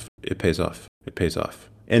enough, it pays off. It pays off.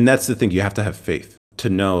 And that's the thing. You have to have faith to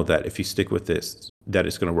know that if you stick with this, that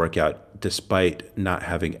it's going to work out despite not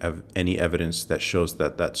having any evidence that shows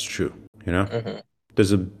that that's true.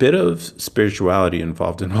 There's a bit of spirituality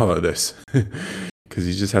involved in all of this because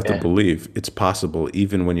you just have to believe it's possible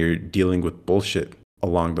even when you're dealing with bullshit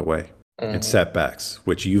along the way and setbacks,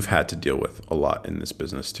 which you've had to deal with a lot in this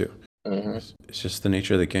business too. It's just the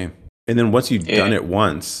nature of the game. And then once you've done it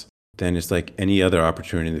once, then it's like any other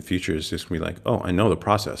opportunity in the future is just going to be like, oh, I know the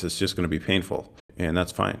process. It's just going to be painful. And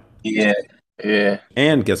that's fine. Yeah. Yeah.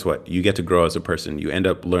 And guess what? You get to grow as a person. You end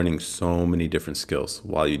up learning so many different skills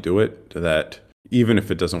while you do it that even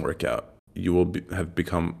if it doesn't work out, you will have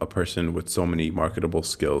become a person with so many marketable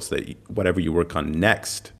skills that whatever you work on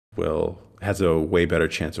next has a way better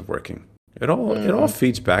chance of working. It all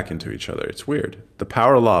feeds back into each other. It's weird. The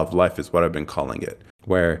power law of life is what I've been calling it,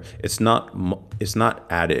 where it's not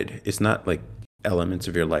added. It's not like elements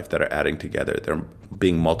of your life that are adding together. They're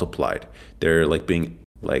being multiplied. They're like being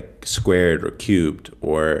like squared or cubed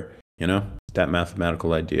or, that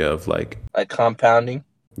mathematical idea of like compounding.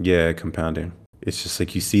 Yeah, compounding. It's just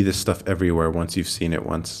like you see this stuff everywhere once you've seen it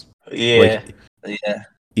once. Yeah.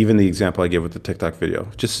 Even the example I gave with the TikTok video,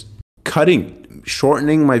 just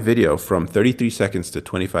shortening my video from 33 seconds to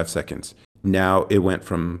 25 seconds. Now it went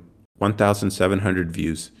from 1,700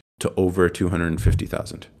 views to over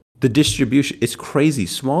 250,000. The distribution, it's crazy.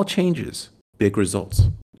 Small changes, big results.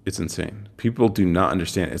 It's insane. People do not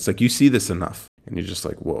understand. It's like you see this enough and you're just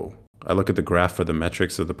like, whoa. I look at the graph for the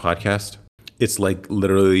metrics of the podcast. It's like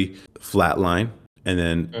literally flat line and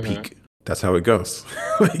then peak. That's how it goes.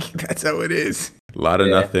 Like that's how it is. A lot of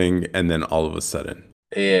nothing and then all of a sudden.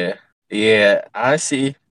 Yeah. Yeah.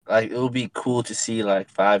 Honestly, like it would be cool to see like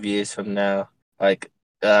 5 years from now, like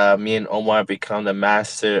me and Omar become the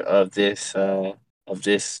master of this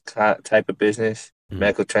type of business,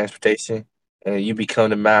 medical transportation, and you become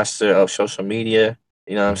the master of social media.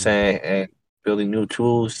 You know what I'm saying? And building new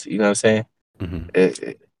tools. You know what I'm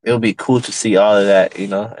saying? It'll be cool to see all of that.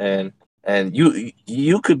 And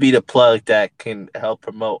you could be the plug that can help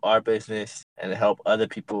promote our business and help other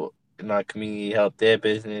people in our community help their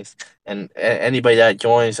business. And anybody that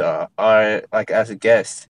joins our like as a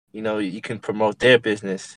guest, you can promote their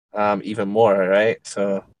business even more, right?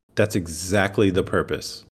 So that's exactly the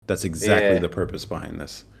purpose. That's exactly the purpose behind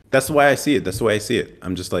this. That's the way I see it. That's the way I see it.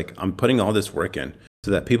 I'm just like, I'm putting all this work in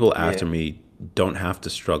so that people after me don't have to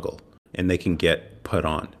struggle and they can get put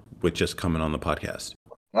on with just coming on the podcast.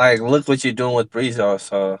 Like, look what you're doing with Breezo.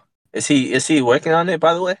 So is he working on it,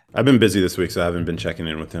 by the way? I've been busy this week, so I haven't been checking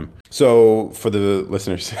in with him. So for the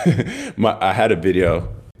listeners, I had a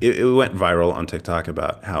video. It went viral on TikTok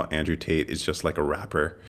about how Andrew Tate is just like a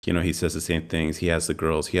rapper. He says the same things. He has the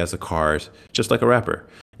girls. He has the cars, just like a rapper.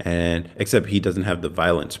 And except he doesn't have the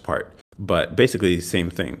violence part, but basically same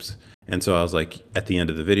themes. And so I was like, at the end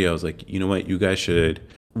of the video, I was like, you know what? You guys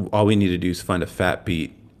all we need to do is find a fat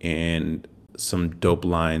beat and some dope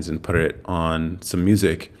lines and put it on some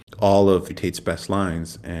music, all of Tate's best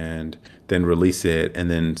lines, and then release it and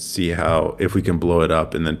then see if we can blow it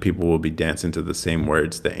up, and then people will be dancing to the same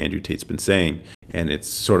words that Andrew Tate's been saying. And it's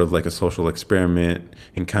sort of like a social experiment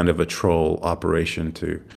and kind of a troll operation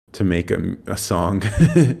to make a song.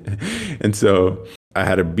 And so I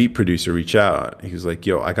had a beat producer reach out. He was like,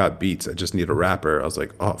 yo, I got beats. I just need a rapper. I was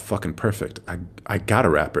like, oh, fucking perfect. I got a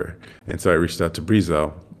rapper. And so I reached out to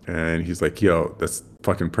Breezo. And he's like, yo, that's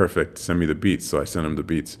fucking perfect. Send me the beats. So I sent him the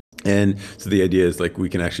beats. And so the idea is like, we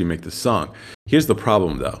can actually make this song. Here's the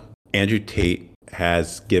problem though. Andrew Tate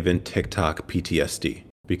has given TikTok PTSD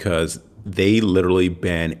because they literally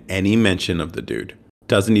ban any mention of the dude.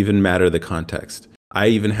 Doesn't even matter the context. I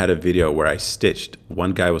even had a video where I stitched.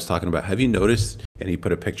 One guy was talking about, have you noticed? And he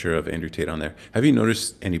put a picture of Andrew Tate on there. Have you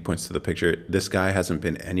noticed? And he points to the picture. This guy hasn't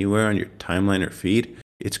been anywhere on your timeline or feed.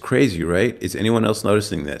 It's crazy, right? Is anyone else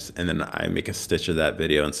noticing this? And then I make a stitch of that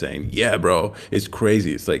video and saying, yeah, bro, it's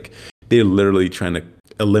crazy. It's like they're literally trying to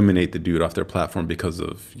eliminate the dude off their platform because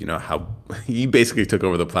of, how he basically took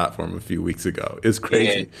over the platform a few weeks ago. It's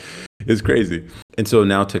crazy. Yeah. It's crazy. And so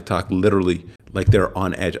now TikTok literally, like they're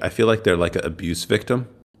on edge. I feel like they're like an abuse victim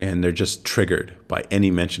and they're just triggered by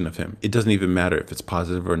any mention of him. It doesn't even matter if it's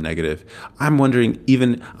positive or negative. I'm wondering,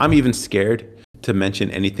 I'm even scared to mention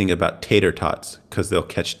anything about tater tots because they'll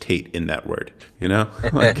catch Tate in that word. You know,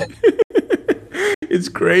 like it's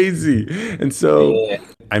crazy. And so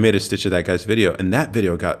I made a stitch of that guy's video, and that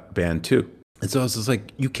video got banned too. And so I was just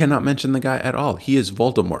like, you cannot mention the guy at all. He is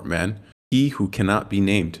Voldemort, man. He who cannot be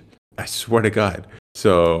named. I swear to God.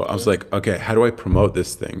 So I was like, okay, how do I promote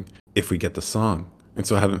this thing if we get the song? And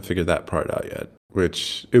so I haven't figured that part out yet,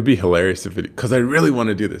 which it would be hilarious if it, because I really want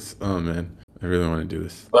to do this. Oh man, I really want to do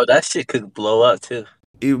this. Bro, that shit could blow up too.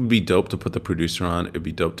 It would be dope to put the producer on. It would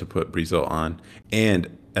be dope to put Brizo on.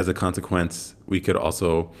 And as a consequence, we could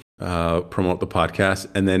also promote the podcast.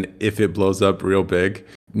 And then if it blows up real big,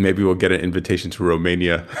 maybe we'll get an invitation to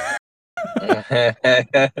Romania.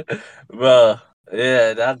 Bro,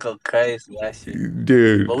 yeah, that'll go crazy, that shit.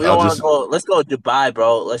 Dude. But we don't want to go. Let's go to Dubai,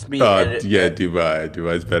 bro. Let's meet. Yeah, Dubai.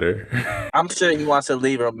 Dubai's better. I'm sure he wants to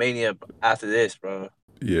leave Romania after this, bro.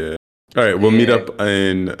 Yeah. All right, we'll meet up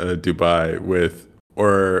in Dubai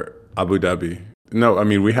or Abu Dhabi. No, I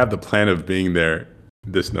mean, we have the plan of being there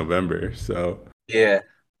this November, so. Yeah,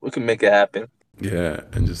 we can make it happen. Yeah,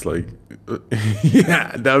 and just like,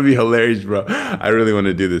 yeah, that would be hilarious, bro. I really want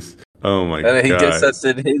to do this. Oh my God. And he gets us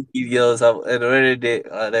in his videos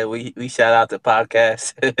and that we shout out the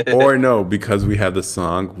podcast. Or no, because we have the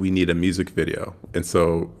song, we need a music video. And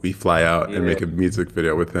so we fly out and make a music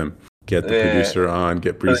video with him. Get the producer on,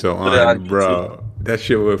 get Brizo on, bro. That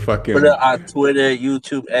shit would fucking... Put it on Twitter,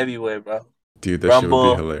 YouTube, everywhere, bro. Dude, that shit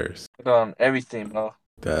would be hilarious. Put it on everything, bro.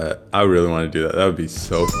 I really want to do that. That would be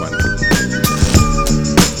so funny.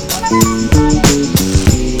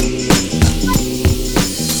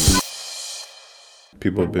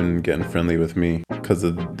 People have been getting friendly with me because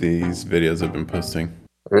of these videos I've been posting.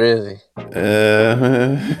 Really?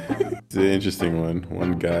 It's an interesting one.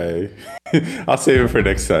 One guy. I'll save it for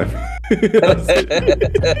next time.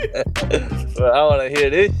 Well, I want to hear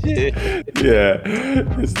this shit. Yeah,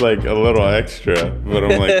 it's like a little extra, but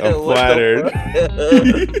I'm like, I'm flattered.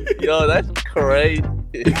 Yo, that's crazy.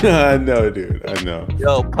 I know, dude. I know.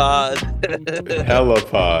 Yo, pause. Hella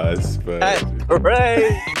pause, but That's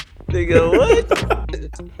crazy. Nigga, what?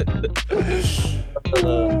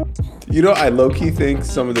 You know, I low-key think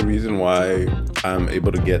some of the reason why I'm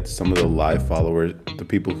able to get some of the live followers, the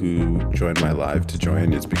people who join my live to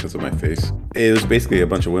join, is because of my face. It was basically a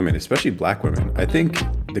bunch of women, especially black women. I think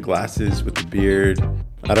the glasses with the beard,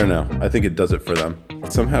 I don't know. I think it does it for them.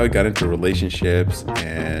 Somehow I got into relationships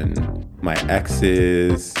and my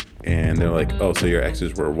exes, and they're like, oh, so your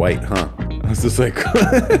exes were white, huh? I was just like, I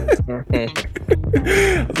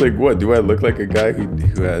was like, what? Do I look like a guy who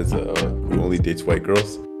who only dates white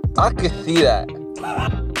girls? I could see that.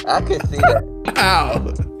 How?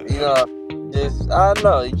 You know, I don't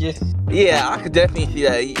know. Yeah, I could definitely see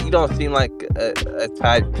that. You don't seem like a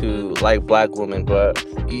type to like black women, but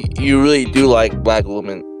you really do like black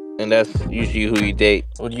women, and that's usually who you date.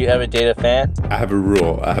 Would you ever date a fan? I have a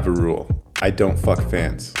rule. I don't fuck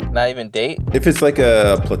fans. Not even date? If it's like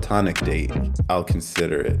a platonic date, I'll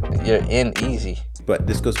consider it. You're in easy. But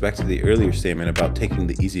this goes back to the earlier statement about taking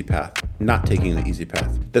the easy path, not taking the easy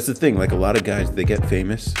path. That's the thing. Like a lot of guys, they get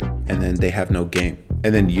famous and then they have no game.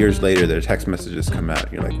 And then years later, their text messages come out.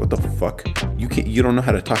 And you're like, what the fuck? You don't know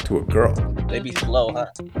how to talk to a girl. They be slow, huh?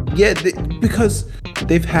 Yeah, because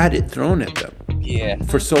they've had it thrown at them. Yeah.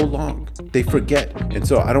 For so long. They forget. And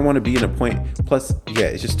so I don't want to be in a point. Plus, yeah,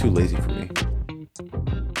 it's just too lazy for me.